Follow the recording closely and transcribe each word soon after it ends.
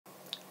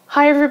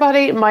Hi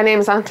everybody, my name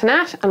is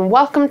Antoinette and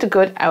welcome to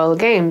Good Owl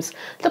Games,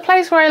 the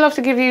place where I love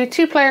to give you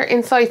two-player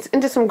insights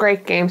into some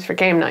great games for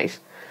game night.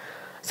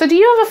 So do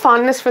you have a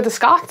fondness for the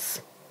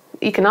Scots?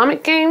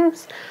 Economic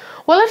games?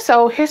 Well, if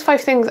so, here's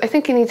 5 things I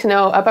think you need to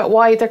know about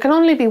why there can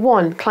only be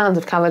one Clans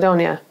of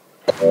Caledonia.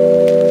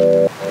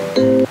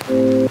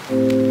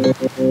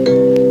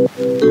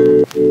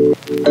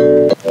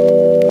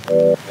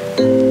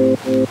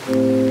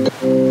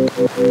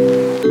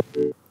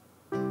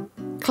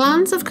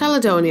 Clans of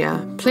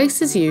Caledonia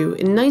places you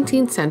in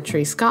 19th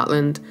century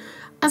Scotland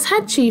as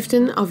head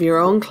chieftain of your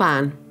own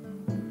clan.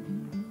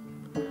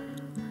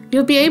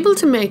 You'll be able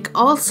to make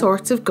all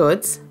sorts of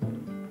goods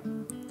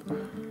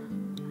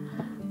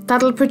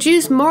that'll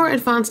produce more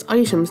advanced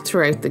items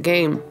throughout the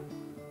game.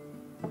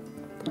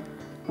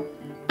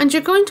 And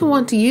you're going to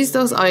want to use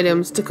those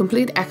items to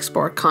complete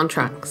export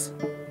contracts.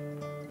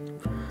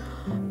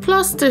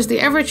 Plus, there's the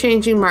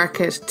ever-changing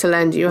market to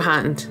lend you a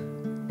hand.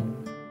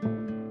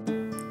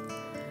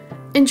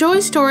 Enjoy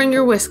storing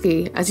your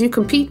whiskey as you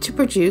compete to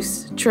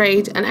produce,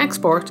 trade and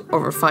export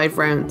over 5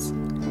 rounds.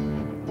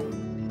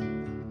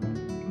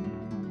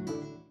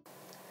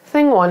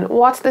 Thing 1.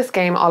 What's this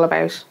game all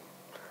about?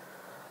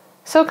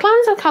 So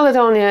Clans of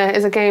Caledonia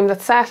is a game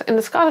that's set in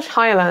the Scottish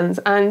Highlands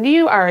and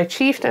you are a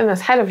chieftain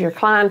as head of your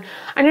clan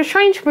and you're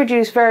trying to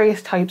produce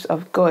various types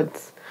of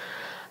goods.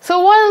 So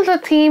while the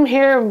theme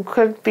here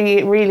could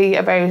be really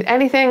about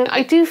anything,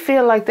 I do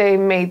feel like they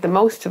made the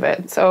most of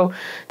it. So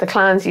the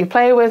clans you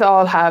play with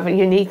all have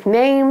unique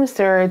names,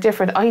 there are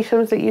different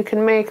items that you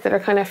can make that are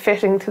kind of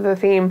fitting to the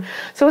theme.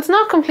 So it's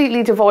not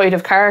completely devoid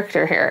of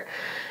character here.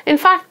 In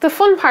fact, the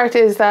fun part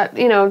is that,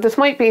 you know, this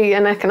might be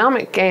an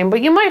economic game,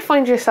 but you might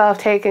find yourself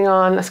taking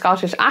on a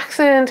Scottish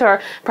accent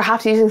or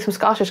perhaps using some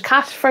Scottish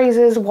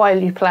catchphrases while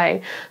you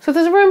play. So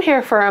there's room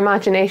here for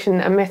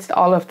imagination amidst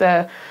all of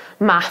the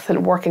math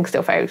and working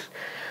stuff out.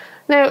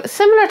 Now,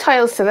 similar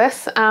titles to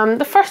this,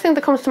 the first thing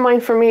that comes to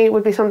mind for me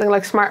would be something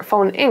like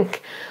Smartphone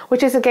Inc.,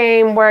 which is a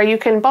game where you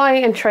can buy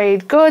and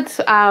trade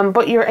goods,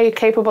 but you're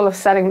capable of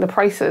setting the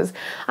prices.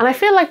 And I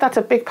feel like that's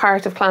a big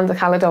part of Clans of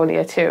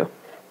Caledonia too.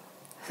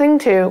 Thing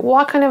 2,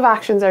 what kind of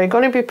actions are you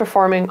going to be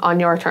performing on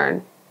your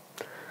turn?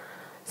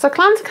 So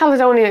Clans of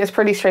Caledonia is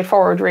pretty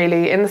straightforward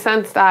really, in the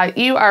sense that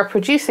you are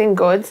producing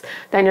goods,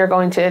 then you're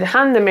going to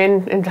hand them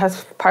in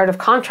as part of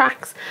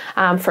contracts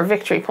for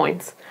victory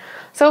points.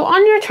 So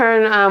on your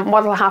turn,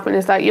 what will happen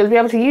is that you'll be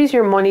able to use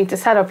your money to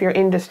set up your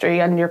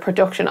industry and your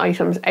production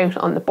items out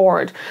on the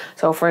board.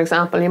 So for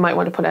example, you might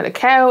want to put out a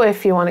cow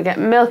if you want to get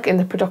milk in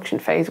the production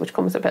phase, which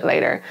comes a bit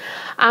later.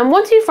 And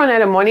once you've run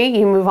out of money,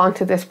 you move on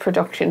to this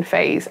production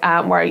phase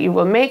where you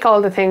will make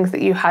all the things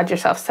that you had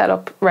yourself set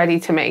up ready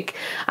to make,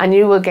 and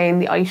you will gain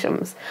the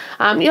items.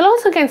 You'll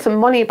also gain some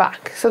money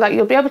back so that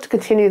you'll be able to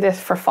continue this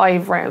for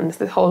 5 rounds,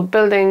 this whole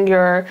building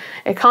your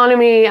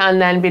economy and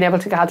then being able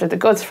to gather the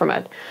goods from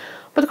it.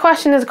 But the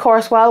question is, of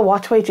course, well,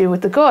 what do I do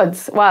with the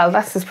goods? Well,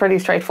 this is pretty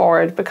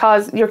straightforward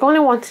because you're going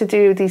to want to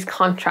do these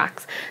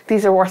contracts.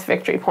 These are worth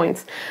victory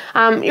points.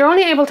 You're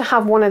only able to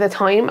have one at a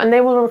time and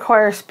they will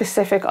require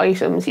specific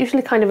items,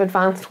 usually kind of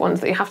advanced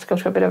ones that you have to go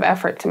to a bit of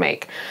effort to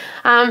make.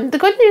 The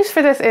good news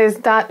for this is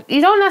that you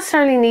don't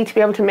necessarily need to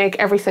be able to make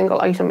every single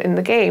item in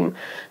the game.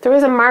 There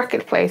is a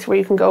marketplace where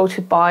you can go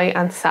to buy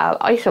and sell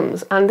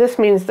items, and this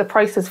means the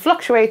prices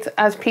fluctuate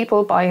as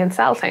people buy and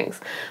sell things.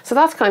 So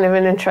that's kind of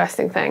an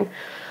interesting thing.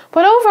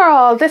 But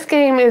overall, this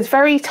game is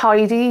very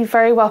tidy,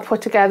 very well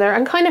put together,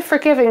 and kind of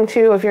forgiving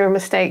too of your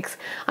mistakes.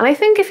 And I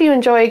think if you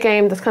enjoy a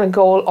game that's kind of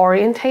goal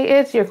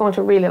orientated, you're going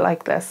to really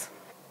like this.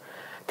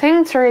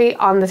 Thing 3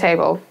 on the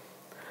table.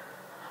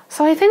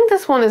 So I think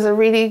this one is a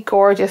really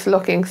gorgeous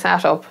looking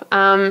setup.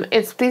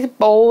 It's these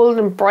bold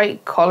and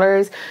bright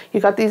colours.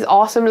 You've got these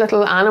awesome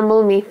little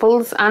animal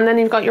meeples, and then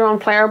you've got your own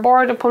player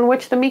board upon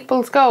which the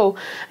meeples go.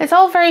 It's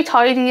all very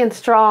tidy and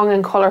strong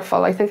and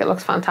colourful. I think it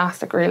looks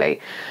fantastic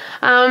really.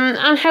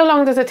 And how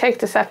long does it take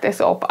to set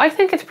this up? I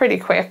think it's pretty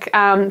quick,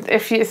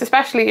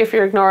 especially if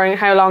you're ignoring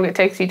how long it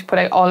takes you to put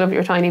out all of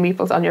your tiny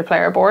meeples on your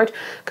player board,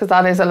 because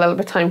that is a little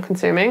bit time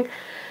consuming.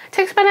 It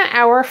takes about an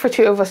hour for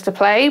 2 of us to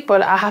play,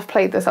 but I have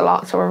played this a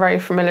lot, so we're very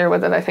familiar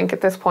with it, I think, at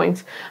this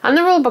point. And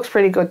the rulebook's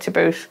pretty good to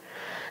boot.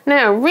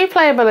 Now,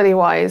 replayability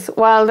wise,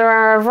 well, there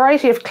are a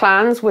variety of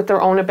clans with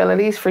their own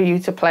abilities for you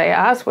to play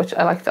as, which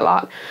I liked a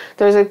lot.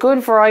 There's a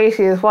good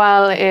variety as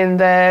well in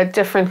the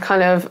different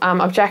kind of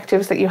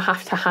objectives that you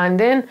have to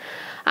hand in.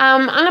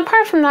 And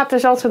apart from that,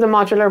 there's also the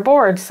modular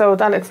board, so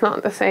that it's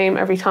not the same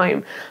every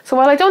time. So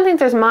while I don't think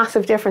there's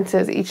massive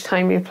differences each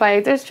time you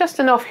play, there's just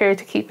enough here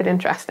to keep it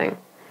interesting.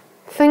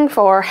 Thing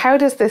 4, how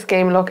does this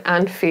game look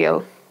and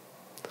feel?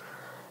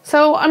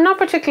 So I'm not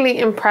particularly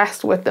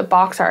impressed with the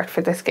box art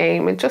for this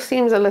game. It just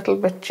seems a little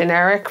bit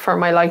generic for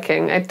my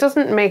liking. It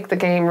doesn't make the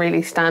game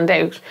really stand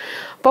out.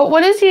 But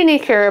what is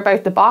unique here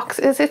about the box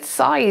is its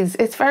size.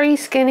 It's very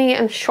skinny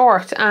and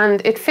short,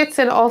 and it fits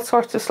in all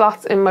sorts of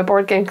slots in my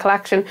board game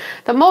collection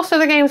that most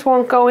other games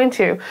won't go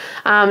into.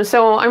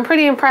 So I'm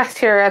pretty impressed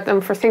here at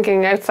them for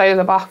thinking outside of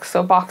the box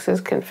so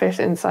boxes can fit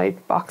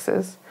inside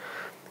boxes.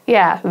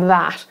 Yeah,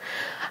 that.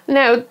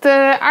 Now,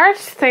 the art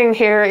thing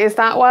here is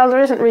that while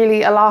there isn't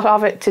really a lot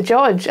of it to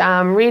judge,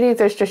 really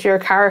there's just your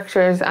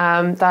characters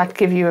that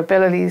give you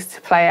abilities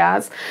to play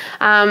as.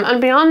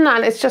 And beyond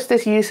that, it's just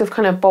this use of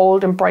kind of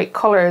bold and bright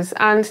colours.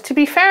 And to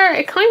be fair,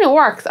 it kind of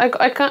works.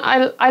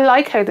 I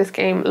like how this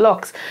game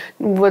looks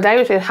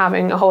without it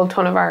having a whole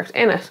ton of art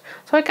in it.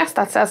 So I guess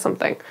that says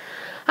something.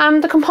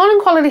 The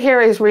component quality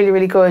here is really,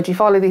 really good.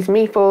 You've all of these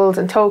meeples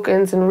and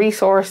tokens and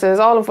resources,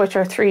 all of which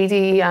are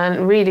 3D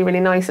and really,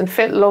 really nice and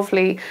fit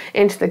lovely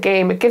into the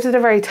game. It gives it a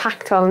very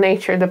tactile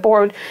nature. The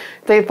board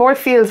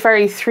feels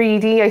very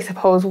 3D, I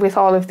suppose, with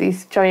all of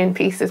these giant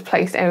pieces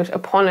placed out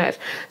upon it.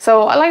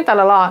 So I like that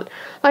a lot.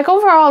 Like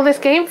overall, this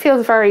game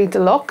feels very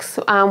deluxe,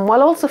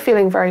 while also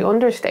feeling very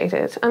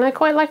understated, and I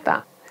quite like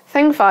that.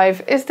 Thing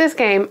 5, is this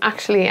game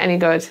actually any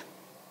good?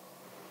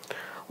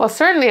 Well,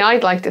 certainly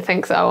I'd like to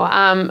think so.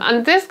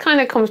 And this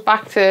kind of comes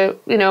back to,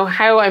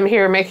 how I'm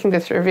here making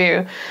this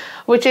review,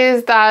 which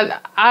is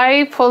that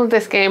I pulled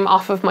this game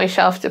off of my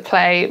shelf to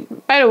play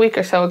about a week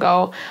or so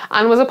ago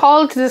and was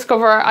appalled to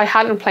discover I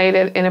hadn't played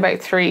it in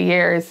about 3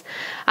 years.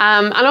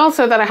 And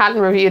also that I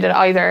hadn't reviewed it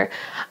either.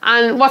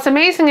 And what's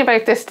amazing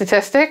about this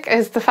statistic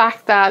is the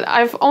fact that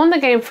I've owned the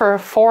game for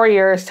 4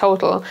 years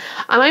total.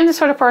 And I'm the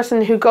sort of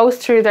person who goes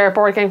through their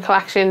board game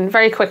collection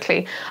very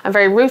quickly. I'm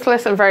very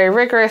ruthless and very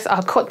rigorous.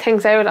 I'll cut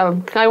things out.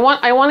 I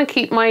want to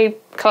keep my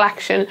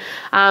collection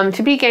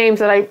to be games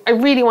that I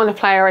really want to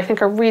play or I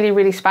think are really,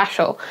 really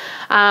special.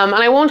 And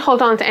I won't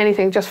hold on to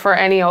anything just for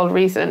any old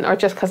reason or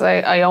just because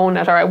I own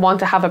it or I want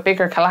to have a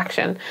bigger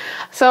collection.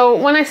 So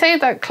when I say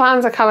that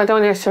Clans of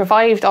Caledonia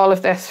survived all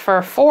of this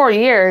for 4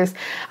 years,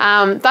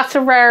 that's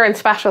a rare and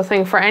special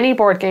thing for any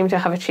board game to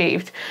have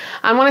achieved.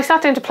 And when I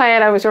sat down to play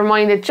it, I was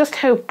reminded just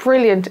how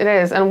brilliant it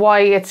is and why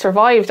it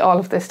survived all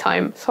of this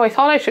time. So I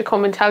thought I should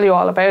come and tell you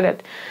all about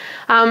it.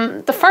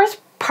 The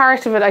first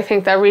part of it I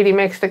think that really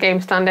makes the game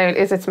stand out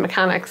is its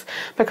mechanics,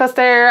 because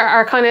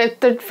they're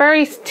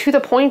very to the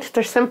point,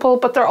 they're simple,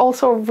 but they're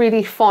also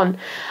really fun.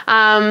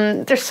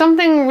 There's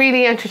something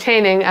really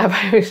entertaining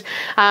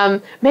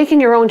about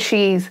making your own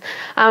cheese.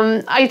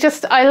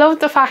 I love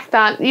the fact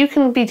that you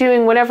can be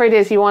doing whatever it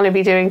is you want to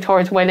be doing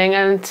towards winning,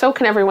 and so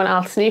can everyone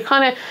else, and you're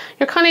kind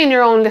of in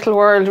your own little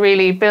world,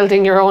 really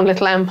building your own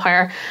little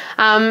empire,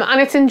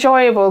 and it's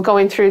enjoyable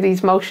going through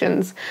these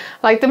motions.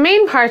 Like the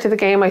main part of the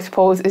game, I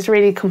suppose, is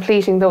really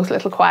completing those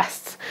little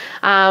quests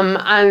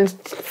and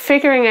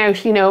figuring out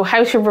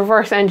how to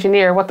reverse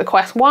engineer what the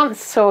quest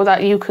wants so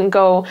that you can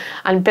go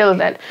and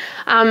build it,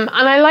 and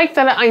I like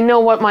that I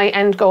know what my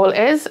end goal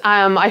is.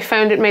 I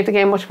found it made the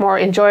game much more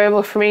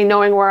enjoyable for me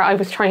knowing where I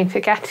was trying to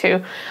get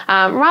to,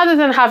 rather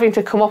than having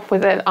to come up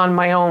with it on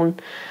my own.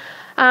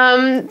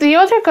 The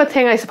other good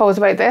thing I suppose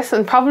about this,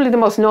 and probably the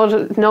most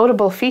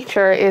notable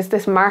feature, is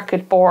this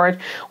market board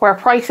where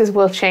prices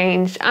will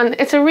change, and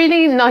it's a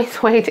really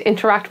nice way to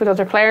interact with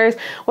other players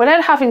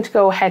without having to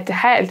go head to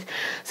head.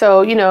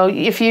 So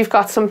if you've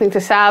got something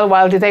to sell,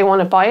 well, do they want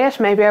to buy it?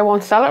 Maybe I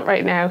won't sell it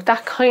right now.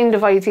 That kind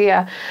of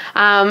idea,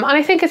 and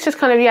I think it's just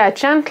kind of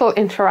gentle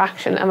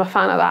interaction. I'm a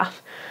fan of that.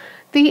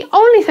 The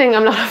only thing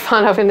I'm not a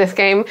fan of in this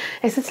game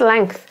is its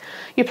length.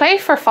 You play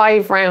for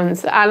 5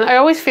 rounds, and I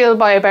always feel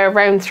by about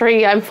round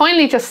 3 I'm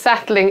finally just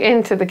settling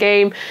into the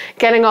game,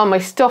 getting all my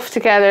stuff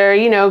together,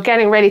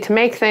 getting ready to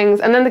make things,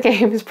 and then the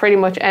game is pretty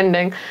much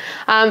ending.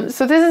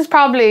 So this is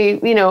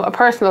probably a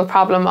personal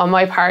problem on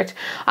my part,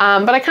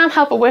 but I can't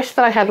help but wish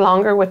that I had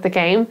longer with the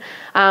game,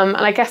 and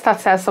I guess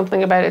that says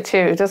something about it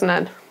too, doesn't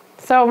it?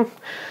 So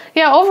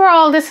yeah,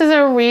 overall this is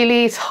a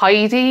really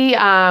tidy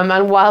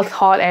and well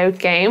thought out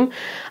game,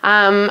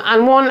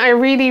 and one I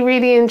really,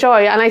 really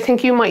enjoy, and I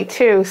think you might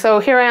too. So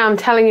here I am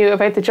telling you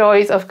about the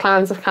joys of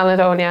Clans of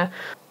Caledonia.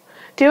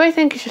 Do I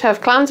think you should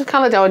have Clans of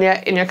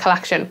Caledonia in your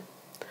collection?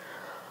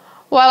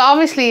 Well,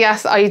 obviously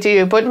yes, I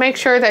do, but make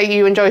sure that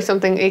you enjoy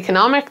something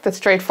economic, that's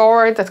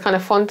straightforward, that's kind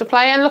of fun to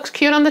play and looks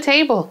cute on the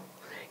table.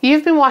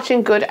 You've been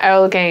watching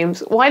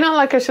GoodOwlGames. Why not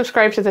like or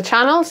subscribe to the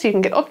channel so you can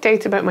get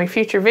updates about my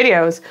future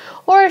videos?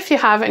 Or if you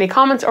have any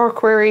comments or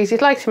queries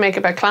you'd like to make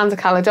about Clans of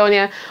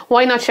Caledonia,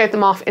 why not shout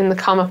them off in the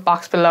comment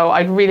box below?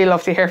 I'd really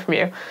love to hear from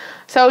you.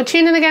 So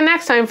tune in again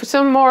next time for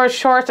some more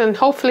short and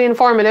hopefully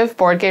informative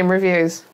board game reviews.